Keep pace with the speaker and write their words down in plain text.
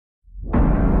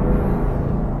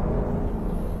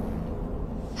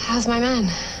How's my man?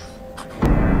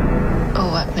 All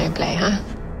work, no play, huh?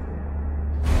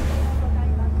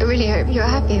 I really hope you're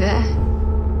happy there.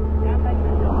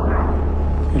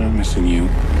 And I'm missing you.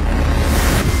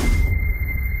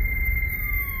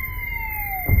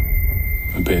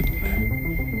 A bit.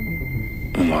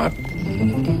 A lot.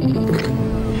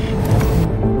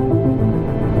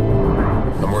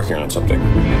 I'm working on something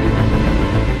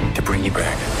to bring you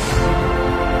back.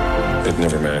 They'd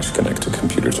never managed to connect a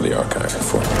computer to the archive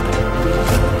before.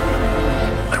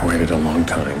 I waited a long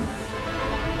time,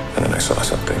 and then I saw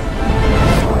something.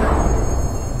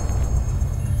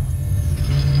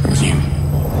 It was you.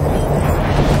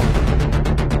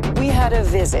 We had a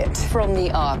visit from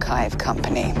the archive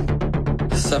company.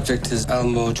 The subject is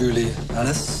Almore Julie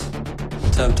Alice.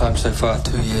 Term time so far,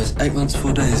 2 years, 8 months,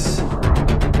 4 days.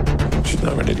 She's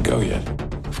not ready to go yet.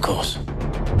 Of course.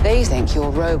 They think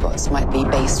your robots might be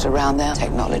based around their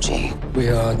technology. We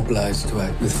are obliged to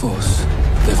act with force,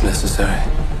 if necessary.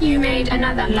 You made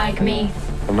another like me.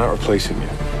 I'm not replacing you.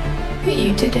 But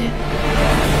you did it.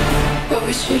 What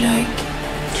was she like?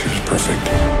 She was perfect.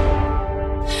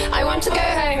 I want to go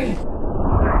home.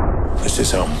 This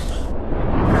is home.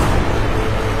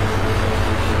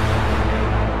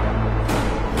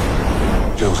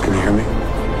 Jules, can you hear me?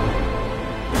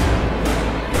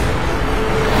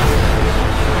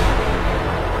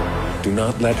 Do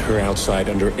not let her outside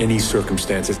under any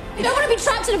circumstances. You don't want to be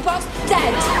trapped in a box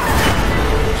dead.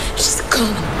 Just go.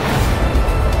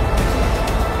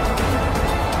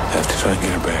 I have to try and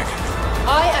get her back.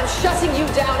 I am shutting you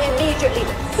down immediately.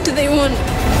 What do they want?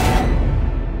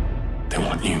 They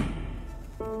want you.